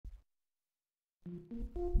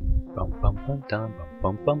Bum bum bum dum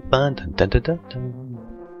bum bum bum dun dun dun dun dun.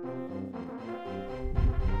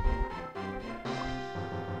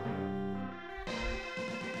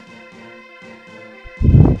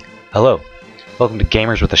 Hello, welcome to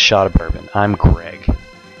Gamers with a Shot of Bourbon. I'm Greg.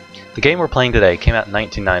 The game we're playing today came out in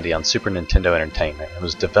 1990 on Super Nintendo Entertainment and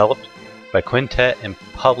was developed by Quintet and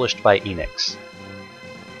published by Enix.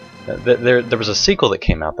 There was a sequel that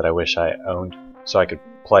came out that I wish I owned so I could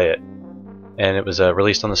play it, and it was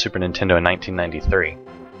released on the Super Nintendo in 1993.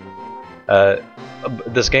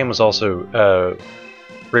 This game was also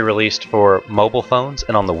re-released for mobile phones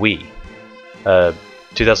and on the Wii,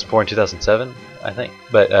 2004 and 2007, I think.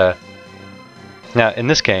 But now in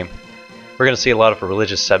this game, we're going to see a lot of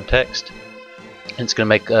religious subtext. It's going to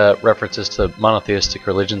make references to monotheistic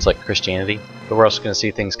religions like Christianity, but we're also going to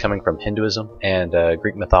see things coming from Hinduism and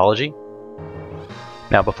Greek mythology.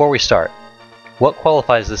 Now, before we start, what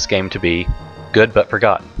qualifies this game to be good but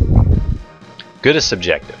forgotten? Good is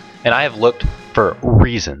subjective, and I have looked for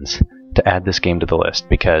reasons to add this game to the list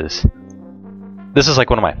because this is like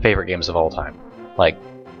one of my favorite games of all time. Like,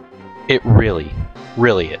 it really,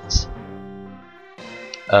 really is.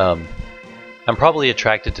 I'm probably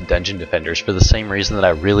attracted to Dungeon Defenders for the same reason that I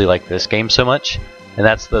really like this game so much, and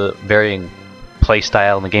that's the varying play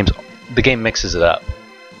style, and the game mixes it up.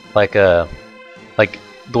 Like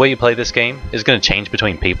the way you play this game is going to change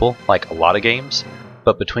between people, like a lot of games,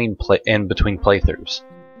 but between playthroughs.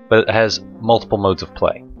 But it has multiple modes of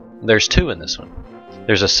play. There's two in this one.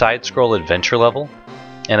 There's a side-scroll adventure level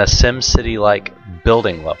and a SimCity-like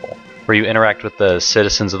building level, where you interact with the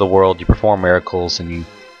citizens of the world, you perform miracles, and you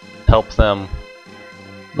help them.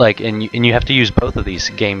 And you have to use both of these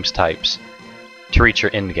games types to reach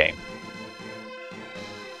your end game.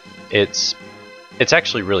 It's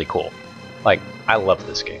actually really cool. Like, I love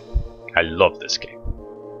this game. I love this game.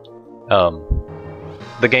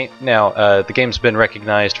 The game's been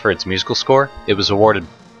recognized for its musical score. It was awarded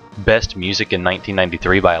Best Music in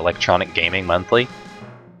 1993 by Electronic Gaming Monthly.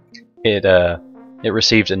 It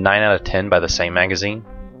received a 9 out of 10 by the same magazine,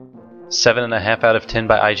 7.5 out of 10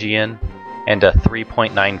 by IGN, and a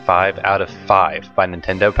 3.95 out of 5 by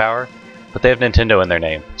Nintendo Power. But they have Nintendo in their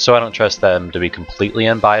name, so I don't trust them to be completely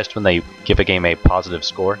unbiased when they give a game a positive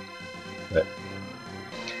score. But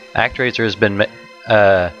ActRaiser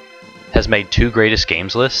has made two greatest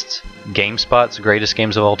games lists: GameSpot's greatest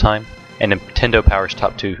games of all time and Nintendo Power's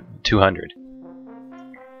top 200.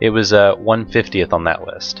 It was 150th on that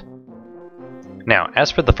list. Now,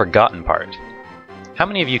 as for the forgotten part, how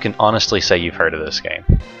many of you can honestly say you've heard of this game?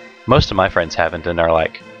 Most of my friends haven't and are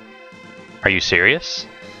like, "Are you serious?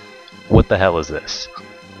 What the hell is this?"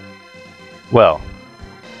 Well,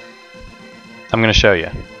 I'm going to show you.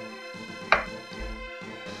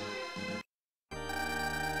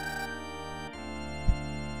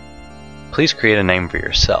 Please create a name for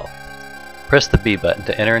yourself. Press the B button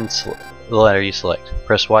to enter in the letter you select.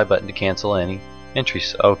 Press Y button to cancel any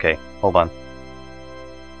entries. Okay, hold on.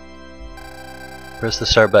 Press the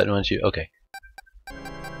start button once you... Okay.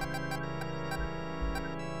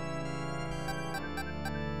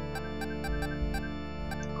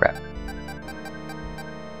 Crap.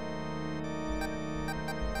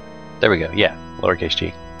 There we go. Yeah, lowercase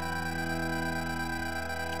g.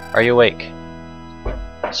 Are you awake?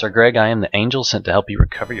 Sir Greg, I am the angel sent to help you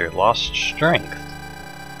recover your lost strength.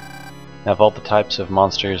 Now, if all the types of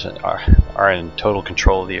monsters are in total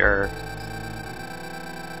control of the earth,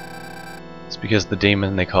 it's because the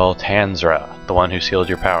demon they call Tanzra, the one who sealed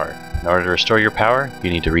your power. In order to restore your power, you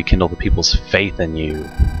need to rekindle the people's faith in you.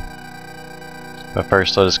 But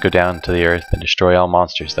first, let us go down to the earth and destroy all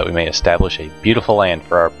monsters, that we may establish a beautiful land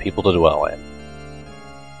for our people to dwell in.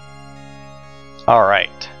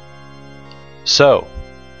 Alright. So,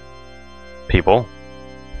 people,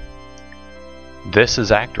 this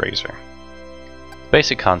is ActRaiser. The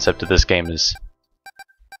basic concept of this game is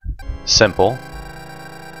simple.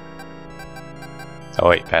 Oh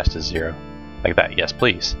wait, fast is 0. Like that, yes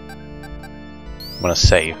please. I'm gonna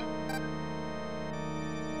save.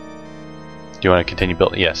 Do you want to continue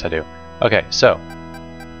building? Yes, I do. Okay, so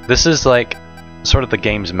this is like sort of the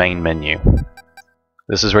game's main menu.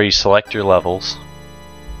 This is where you select your levels.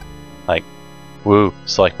 Like, woo,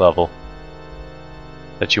 select level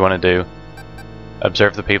that you want to do.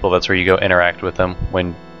 Observe the people, that's where you go interact with them.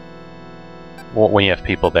 When you have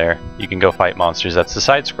people there, you can go fight monsters. That's the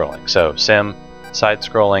side-scrolling. So, sim,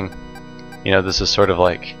 side-scrolling, you know, this is sort of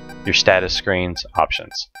like your status screens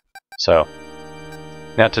options. So,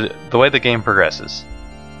 now to the way the game progresses.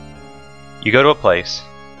 You go to a place,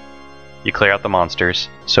 you clear out the monsters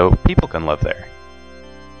so people can live there.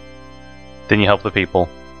 Then you help the people,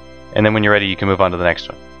 and then when you're ready, you can move on to the next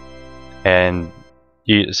one. And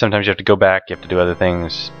sometimes you have to go back, you have to do other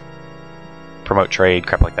things, promote trade,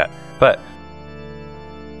 crap like that. But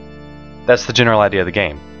that's the general idea of the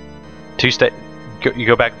game. You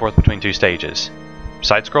go back and forth between two stages.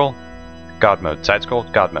 Side scroll, God mode. Side scroll,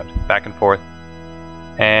 God mode. Back and forth.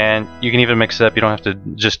 And you can even mix it up. You don't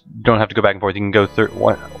have to go back and forth. You can go through.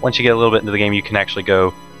 Once you get a little bit into the game, you can actually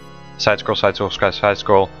go side scroll, side scroll, side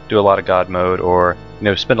scroll. Do a lot of God mode, or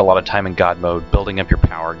spend a lot of time in God mode, building up your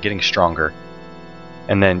power, getting stronger,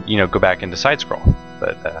 and then go back into side scroll.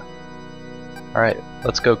 But all right,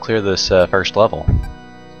 let's go clear this first level.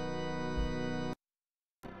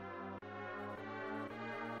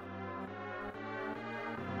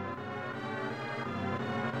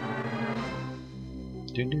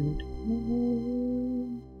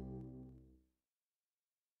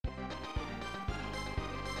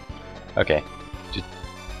 Okay.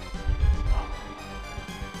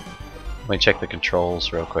 Let me check the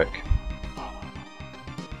controls real quick.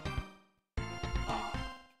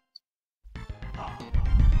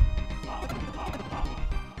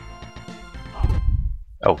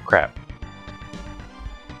 Oh crap.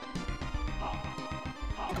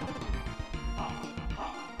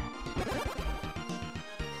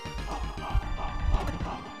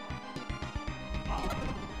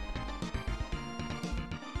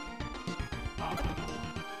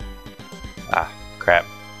 Ah, crap.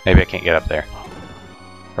 Maybe I can't get up there.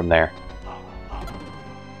 From there.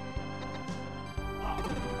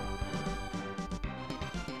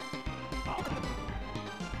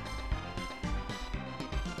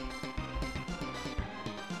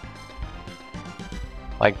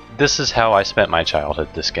 Like, this is how I spent my childhood,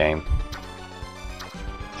 this game.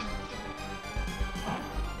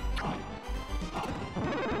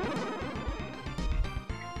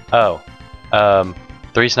 Oh. The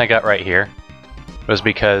reason I got right here was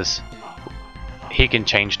because he can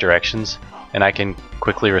change directions, and I can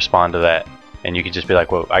quickly respond to that, and you can just be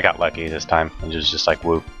like, whoa, I got lucky this time, and just like,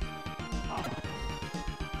 whoop.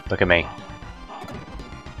 Look at me.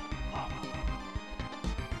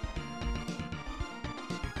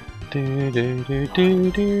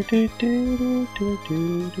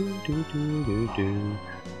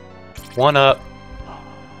 One up.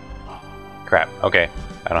 Crap. Okay.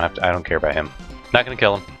 I don't care about him. Not gonna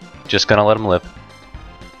kill him. Just gonna let him live.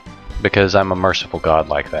 Because I'm a merciful god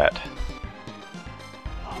like that.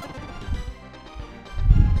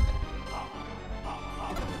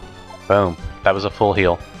 Boom. That was a full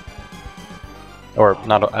heal. Or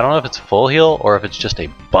not. I don't know if it's full heal or if it's just a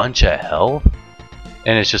bunch of health.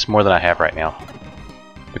 And it's just more than I have right now.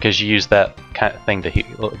 Because you use that kind of thing to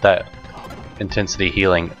heal, that intensity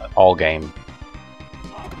healing all game.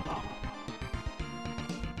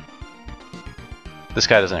 This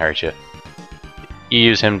guy doesn't hurt you. You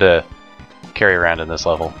use him to carry around in this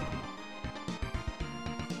level.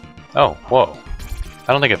 Oh, whoa.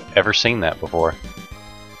 I don't think I've ever seen that before.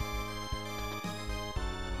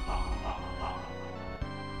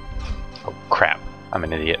 Oh crap, I'm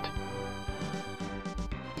an idiot.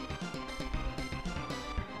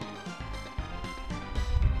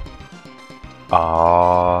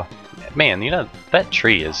 Aww. Man, that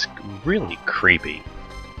tree is really creepy.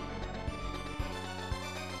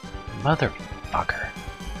 Motherfucker.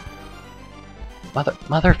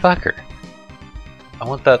 Motherfucker. I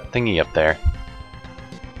want that thingy up there.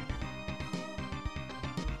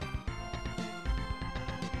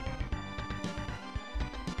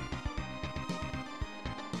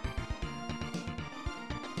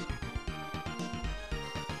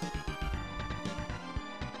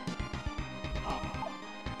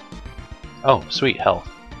 Oh, sweet health.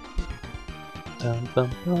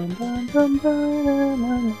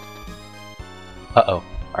 Uh-oh.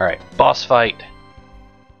 Alright, boss fight.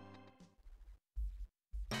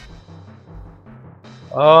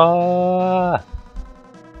 Oh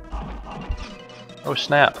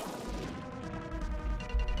snap.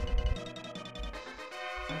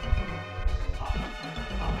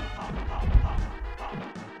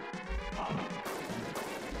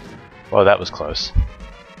 Whoa, that was close.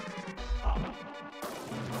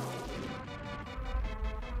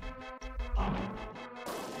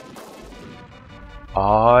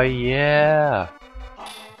 Oh yeah.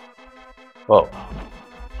 Whoa.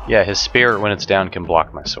 Yeah, his spear when it's down can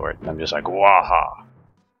block my sword. And I'm just like, waha.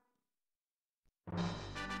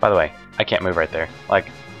 By the way, I can't move right there. Like,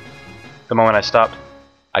 the moment I stopped,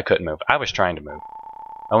 I couldn't move. I was trying to move.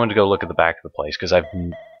 I wanted to go look at the back of the place because I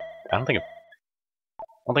don't think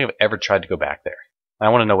I've ever tried to go back there. I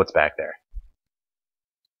want to know what's back there.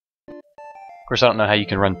 Of course, I don't know how you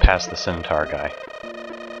can run past the centaur guy.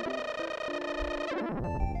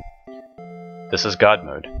 This is God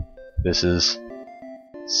mode. This is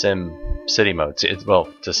Sim City mode. Well,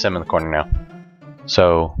 it's a sim in the corner now.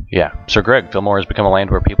 So, yeah. Sir Greg, Fillmore has become a land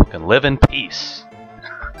where people can live in peace.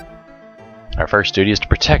 Our first duty is to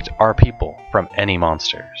protect our people from any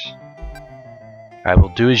monsters. I will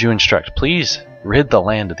do as you instruct. Please rid the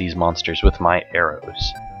land of these monsters with my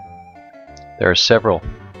arrows. There are several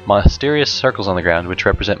mysterious circles on the ground which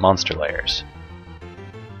represent monster lairs.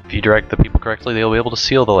 If you direct the people correctly, they will be able to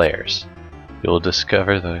seal the lairs. You will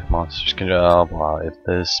discover the monsters can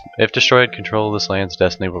if destroyed, control of this land's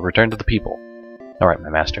destiny will return to the people. Alright, my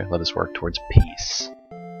master, let us work towards peace.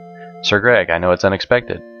 Sir Greg, I know it's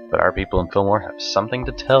unexpected, but our people in Fillmore have something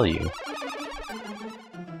to tell you.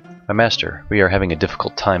 My master, we are having a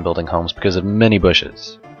difficult time building homes because of many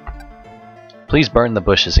bushes. Please burn the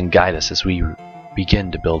bushes and guide us as we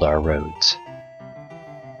begin to build our roads.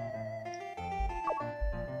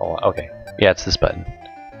 Oh, okay. Yeah, it's this button.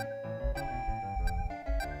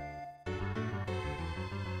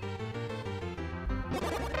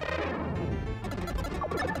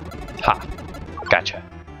 Ha! Gotcha.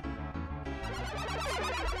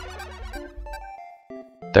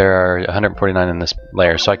 There are 149 in this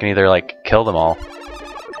layer, so I can either like kill them all.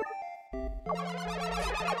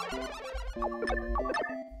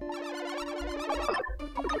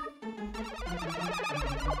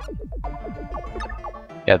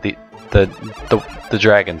 Yeah, the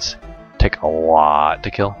dragons take a lot to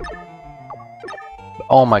kill.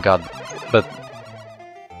 Oh my god, but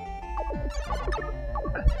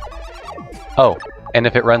oh, and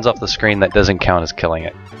if it runs off the screen, that doesn't count as killing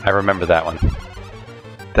it. I remember that one.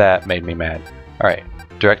 That made me mad. Alright,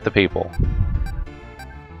 direct the people.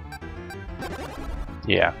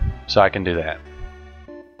 Yeah, so I can do that.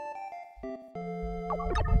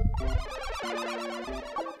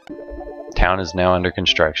 Town is now under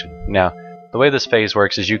construction. Now, the way this phase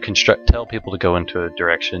works is you tell people to go into a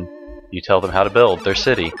direction. You tell them how to build their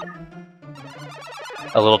city.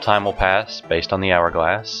 A little time will pass based on the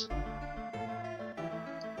hourglass.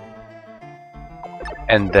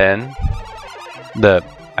 And then the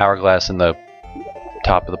hourglass in the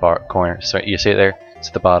top of the corner. So you see it there? It's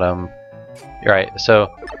at the bottom. Right.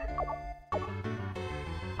 So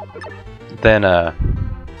then, and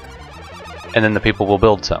then the people will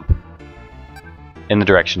build some in the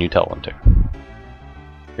direction you tell them to.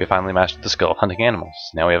 We finally mastered the skill of hunting animals.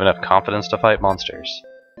 Now we have enough confidence to fight monsters.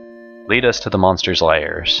 Lead us to the monsters'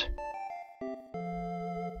 lairs.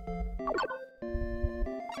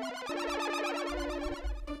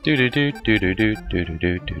 Do do do do do do do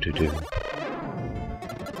do do do do.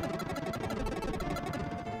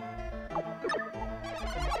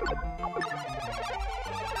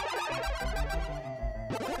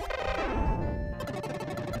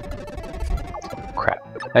 Crap.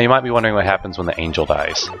 Now you might be wondering what happens when the angel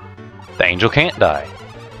dies. The angel can't die.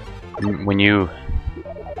 When you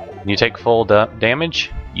take full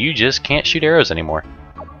damage, you just can't shoot arrows anymore.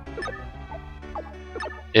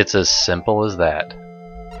 It's as simple as that.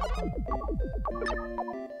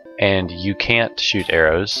 And you can't shoot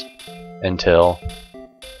arrows until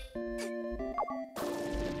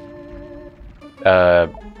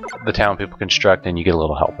the town people construct and you get a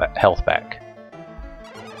little health back.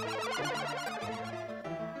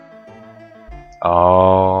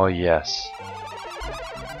 Oh yes.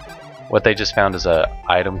 What they just found is an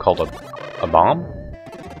item called a bomb.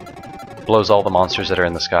 Blows all the monsters that are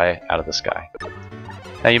in the sky out of the sky.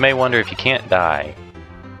 Now you may wonder if you can't die,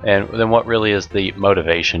 and then what really is the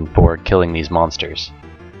motivation for killing these monsters?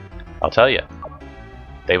 I'll tell you.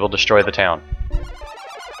 They will destroy the town.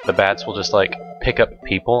 The bats will just like pick up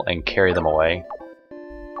people and carry them away,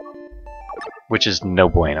 which is no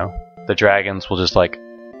bueno. The dragons will just like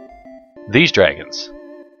these dragons,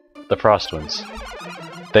 the frost ones.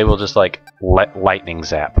 They will just like lightning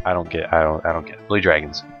zap. I don't get blue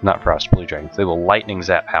dragons, not frost, blue dragons. They will lightning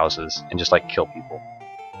zap houses and just like kill people.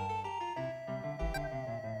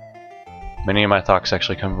 Many of my thoughts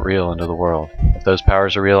actually come real into the world. If those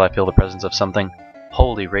powers are real, I feel the presence of something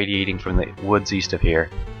holy radiating from the woods east of here.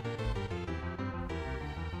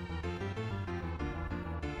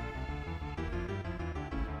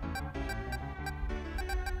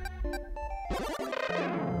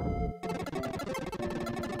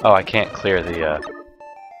 Oh, I can't clear the,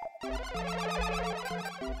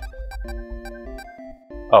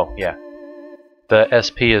 Oh, yeah. The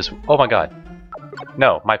SP is... Oh my god.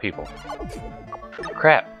 No, my people.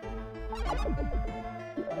 Crap.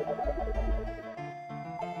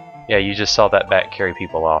 Yeah, you just saw that bat carry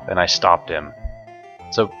people off, and I stopped him.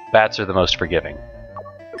 So, bats are the most forgiving.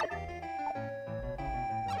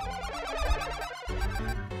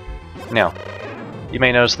 Now, You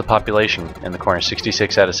may notice the population in the corner,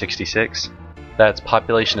 66 out of 66. That's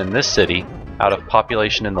population in this city out of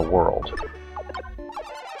population in the world.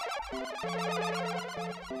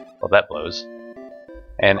 Well, that blows.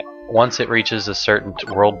 And once it reaches a certain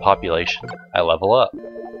world population, I level up.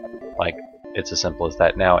 Like, it's as simple as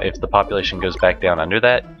that. Now, if the population goes back down under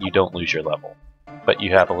that, you don't lose your level. But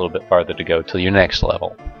you have a little bit farther to go till your next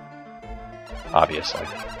level. Obviously.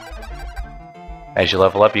 As you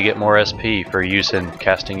level up, you get more SP for use in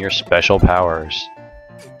casting your special powers.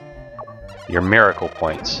 Your miracle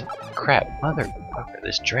points. Crap, motherfucker,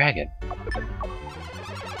 this dragon.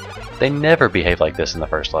 They never behave like this in the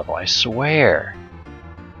first level, I swear.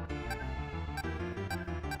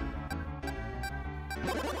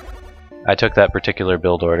 I took that particular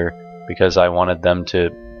build order because I wanted them to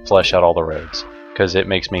flesh out all the roads. Because it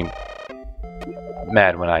makes me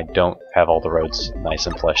mad when I don't have all the roads nice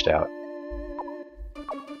and fleshed out.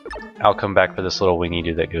 I'll come back for this little wingy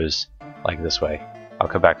dude that goes like this way. I'll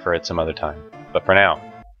come back for it some other time. But for now,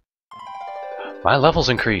 my level's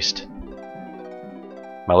increased.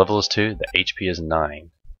 My level is 2, the HP is 9.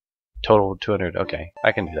 Total 200, okay,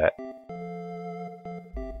 I can do that.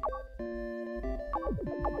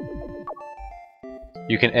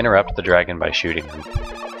 You can interrupt the dragon by shooting him,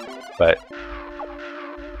 but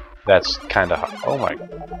that's kinda hard. Oh my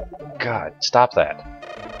god, stop that.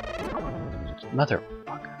 Motherfucker.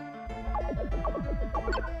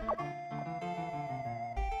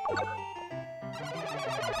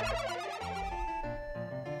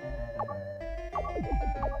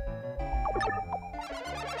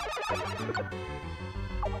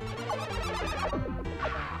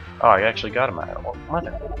 Oh, I actually got him out. Oh,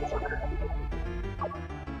 motherfucker.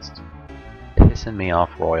 It's pissing me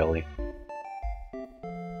off royally.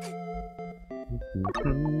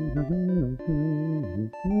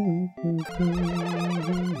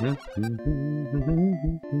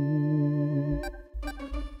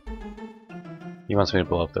 He wants me to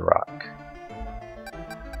blow up the rock.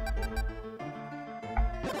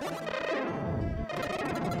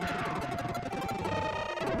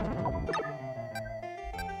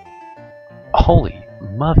 Holy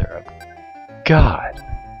mother of God!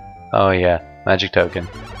 Oh yeah, magic token.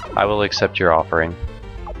 I will accept your offering,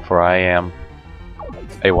 for I am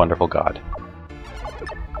a wonderful god.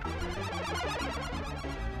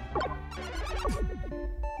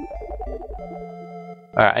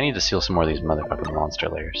 Alright, I need to seal some more of these motherfucking monster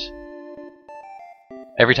layers.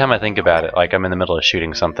 Every time I think about it, like I'm in the middle of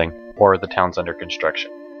shooting something, or the town's under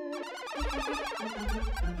construction.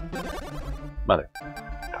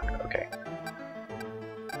 Motherfucker, okay.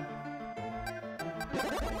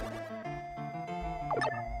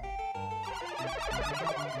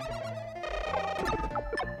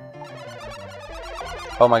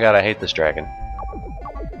 Oh my god, I hate this dragon.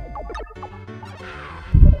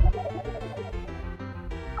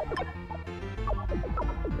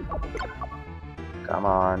 Come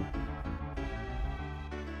on.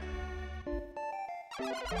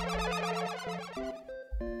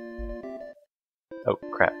 Oh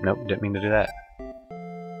crap, nope, didn't mean to do that.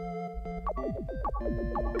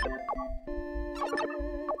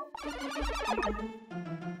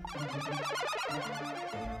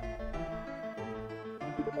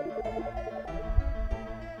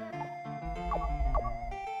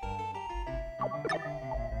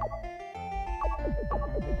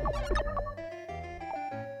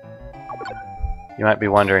 You might be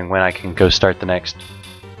wondering when I can go start the next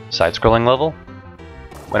side-scrolling level.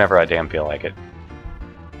 Whenever I damn feel like it.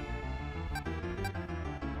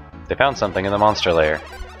 They found something in the monster lair.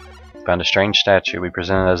 Found a strange statue we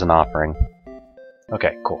presented as an offering.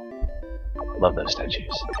 Okay, cool. Love those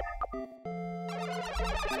statues.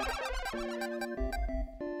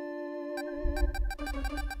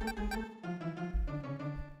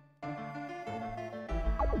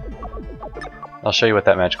 I'll show you what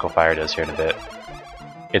that magical fire does here in a bit.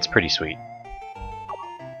 It's pretty sweet.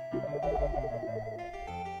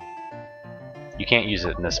 You can't use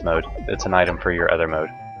it in this mode. It's an item for your other mode.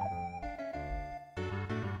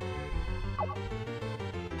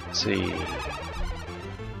 Let's see.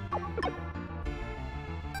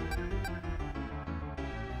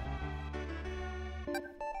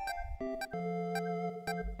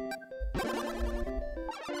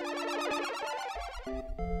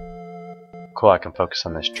 Cool, I can focus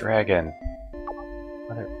on this dragon.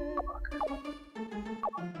 Motherfucker.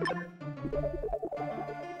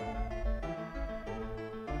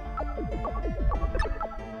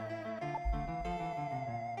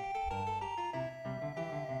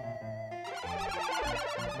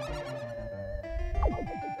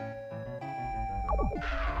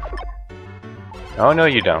 Oh no,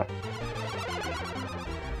 you don't.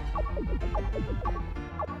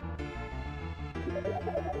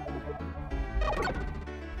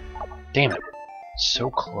 Damn it. So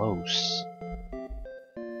close.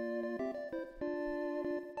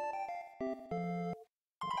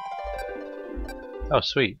 Oh,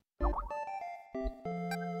 sweet.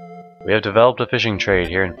 We have developed a fishing trade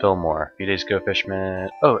here in Fillmore. A few days ago, fishermen...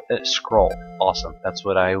 Oh, scroll. Awesome. That's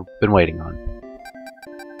what I've been waiting on.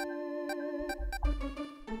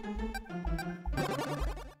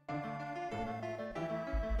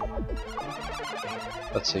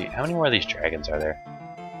 Let's see. How many more of these dragons are there?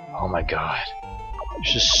 Oh my god.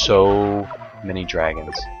 There's just so many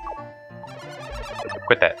dragons.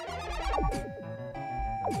 Quit that.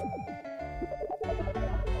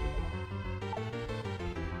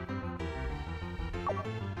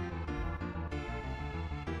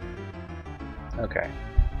 Okay.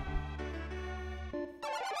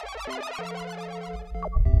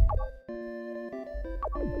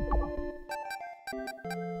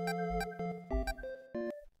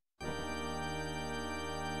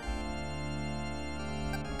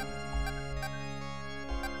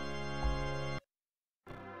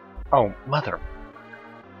 Oh, mother.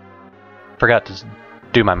 Forgot to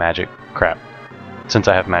do my magic. Crap. Since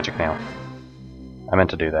I have magic now. I meant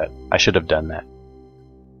to do that. I should have done that.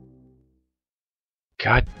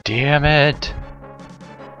 God damn it!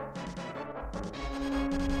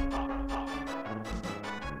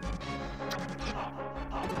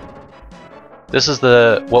 This is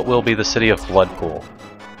what will be the city of Bloodpool.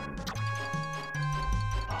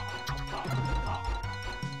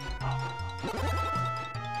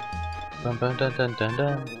 Dun dun dun dun dun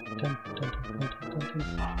dun dun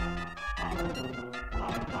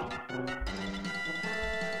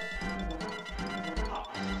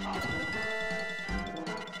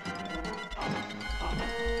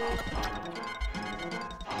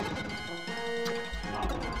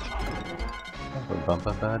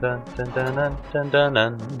dun dun dun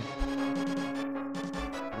dun.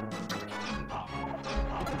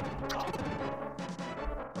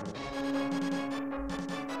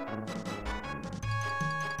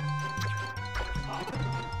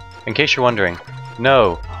 In case you're wondering,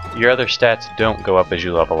 no, your other stats don't go up as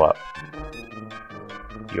you level up.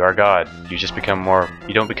 You are God. You just become more.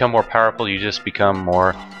 You don't become more powerful. You just become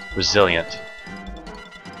more resilient.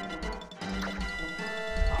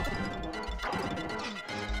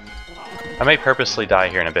 I may purposely die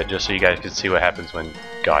here in a bit just so you guys can see what happens when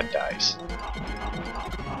God dies.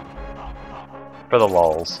 For the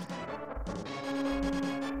lulz.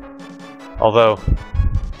 Although,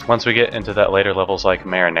 once we get into that later levels like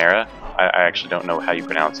Marinara, I actually don't know how you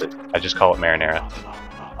pronounce it. I just call it Marinara.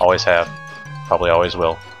 Always have. Probably always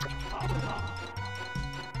will.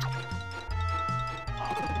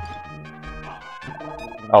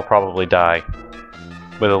 I'll probably die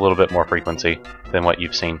with a little bit more frequency than what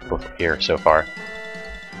you've seen here so far.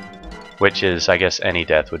 Which is, I guess, any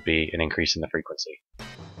death would be an increase in the frequency.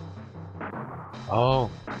 Oh.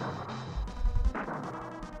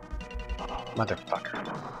 Motherfucker.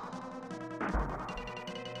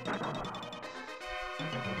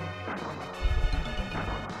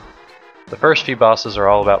 The first few bosses are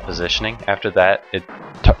all about positioning. After that, it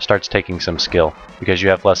starts taking some skill. Because you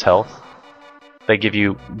have less health, they give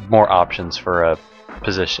you more options for a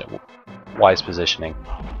wise positioning.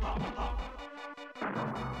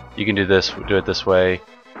 You can do this, do it this way.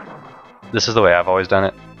 This is the way I've always done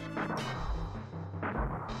it.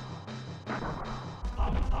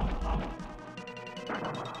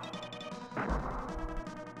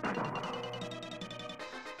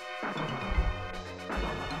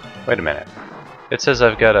 Wait a minute. It says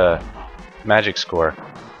I've got a magic score.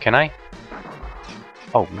 Can I?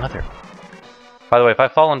 Oh, mother. By the way, if I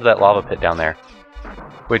fall into that lava pit down there,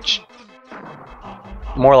 which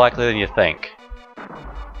more likely than you think.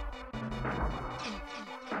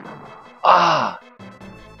 Ah!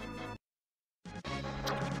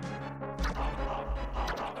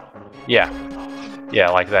 Yeah. Yeah,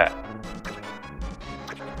 like that.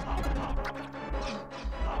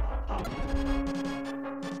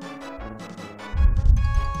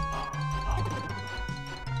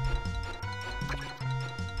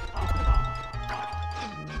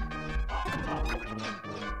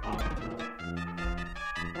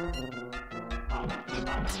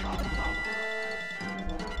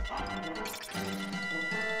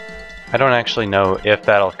 I don't actually know if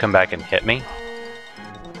that'll come back and hit me,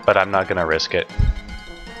 but I'm not gonna risk it.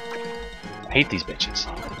 I hate these bitches.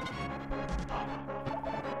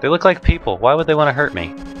 They look like people. Why would they want to hurt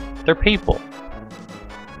me? They're people.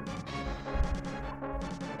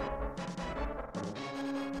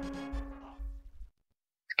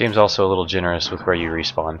 This game's also a little generous with where you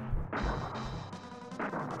respawn.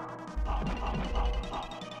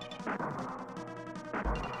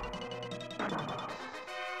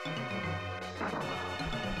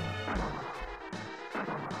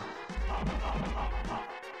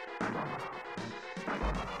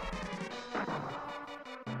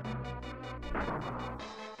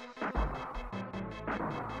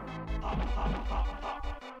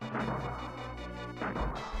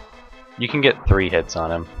 You can get 3 hits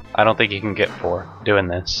on him. I don't think you can get 4 doing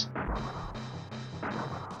this.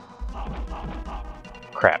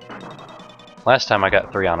 Crap. Last time I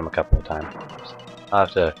got 3 on him a couple of times. I'll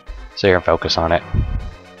have to sit here and focus on it.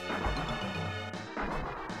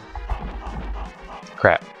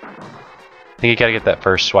 Crap. I think you gotta get that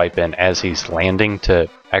first swipe in as he's landing to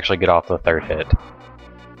actually get off the 3rd hit.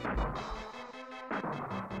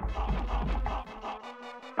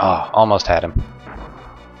 Oh, almost had him.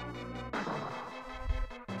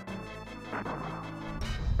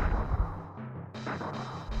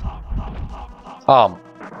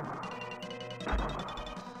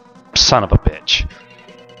 Son of a bitch.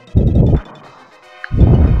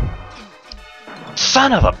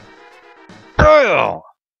 Son of a... Ugh!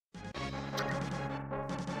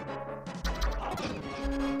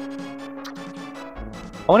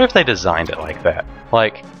 I wonder if they designed it like that.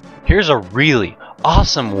 Like, here's a really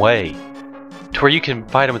awesome way to where you can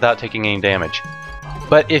fight him without taking any damage.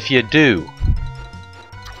 But if you do,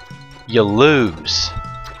 you lose.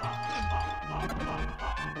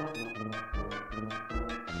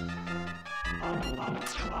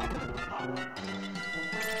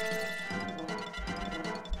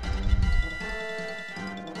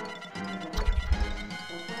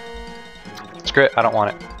 Screw it, I don't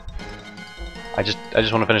want it. I just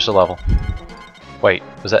want to finish the level. Wait,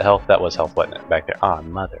 was that health? That was health, wasn't it? Back there. Ah,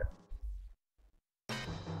 mother.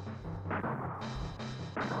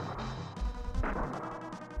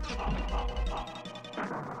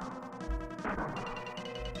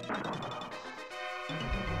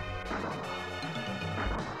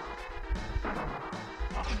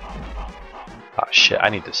 Oh shit, I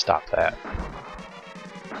need to stop that.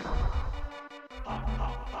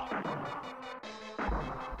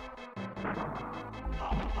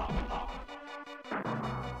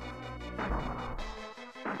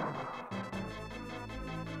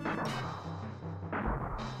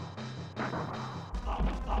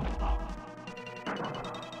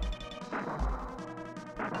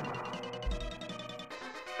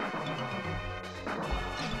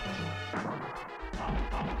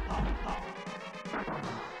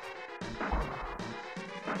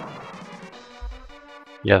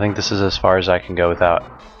 Yeah, I think this is as far as I can go without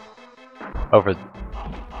over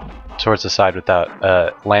towards the side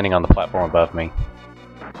without landing on the platform above me.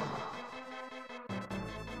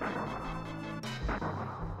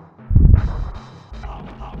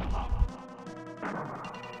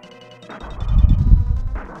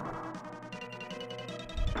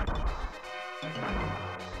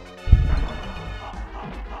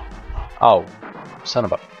 Oh, son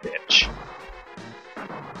of a bitch.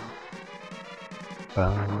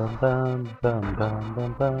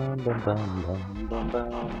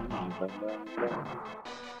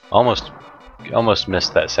 Almost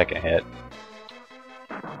missed that second hit.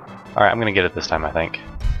 Alright, I'm gonna get it this time, I think.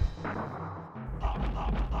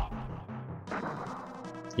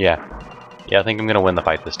 Yeah, I think I'm gonna win the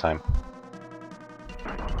fight this time.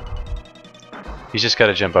 He's just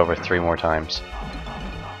gotta jump over 3 more times.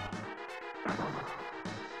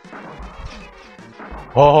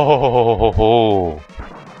 Oh!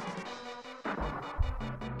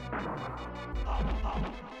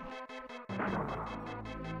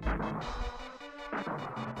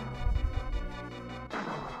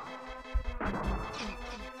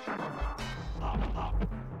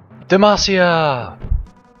 Demacia!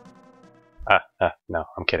 No,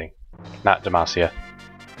 I'm kidding. Not Demacia.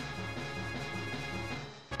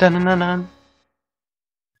 Dun-dun-dun-dun.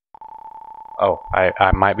 Oh,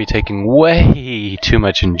 I might be taking way too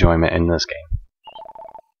much enjoyment in this game.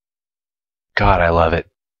 God, I love it.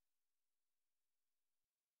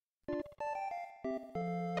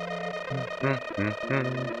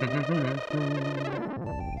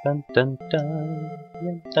 Dun, dun, dun.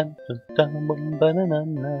 Dun, dun, dun, bum,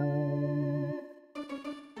 ba-na-na-na.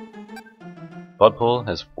 Bloodpool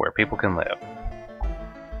is where people can live.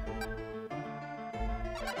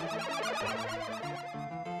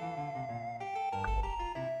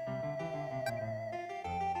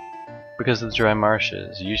 Because of the dry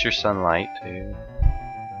marshes, use your sunlight to...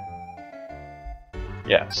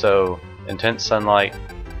 Yeah, so intense sunlight,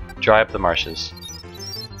 dry up the marshes.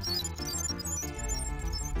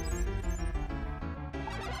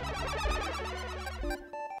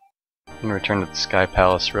 I'm gonna return to the Sky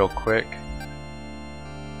Palace real quick.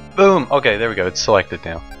 Boom! Okay, there we go, it's selected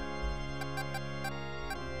now.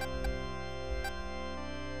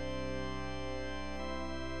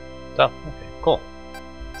 So, okay, cool.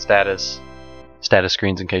 Status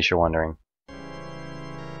screens in case you're wondering.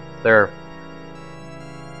 There are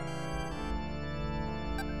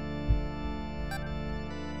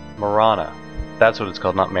Marana. That's what it's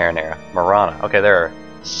called, not Marinara. Marana. Okay, there are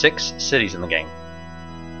 6 cities in the game.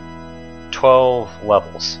 12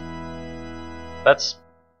 levels. That's...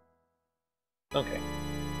 okay.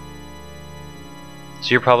 So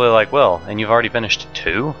you're probably like, well, and you've already finished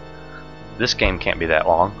 2? This game can't be that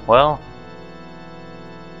long. Well,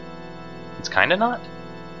 it's kinda not.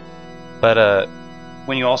 But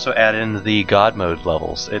when you also add in the God mode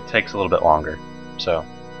levels, it takes a little bit longer. So...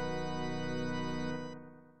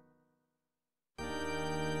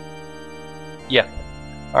 yeah.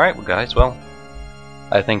 Alright, well guys, well,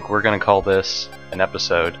 I think we're gonna call this an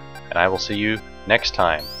episode, and I will see you next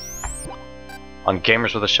time on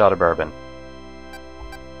Gamers with a Shot of Bourbon.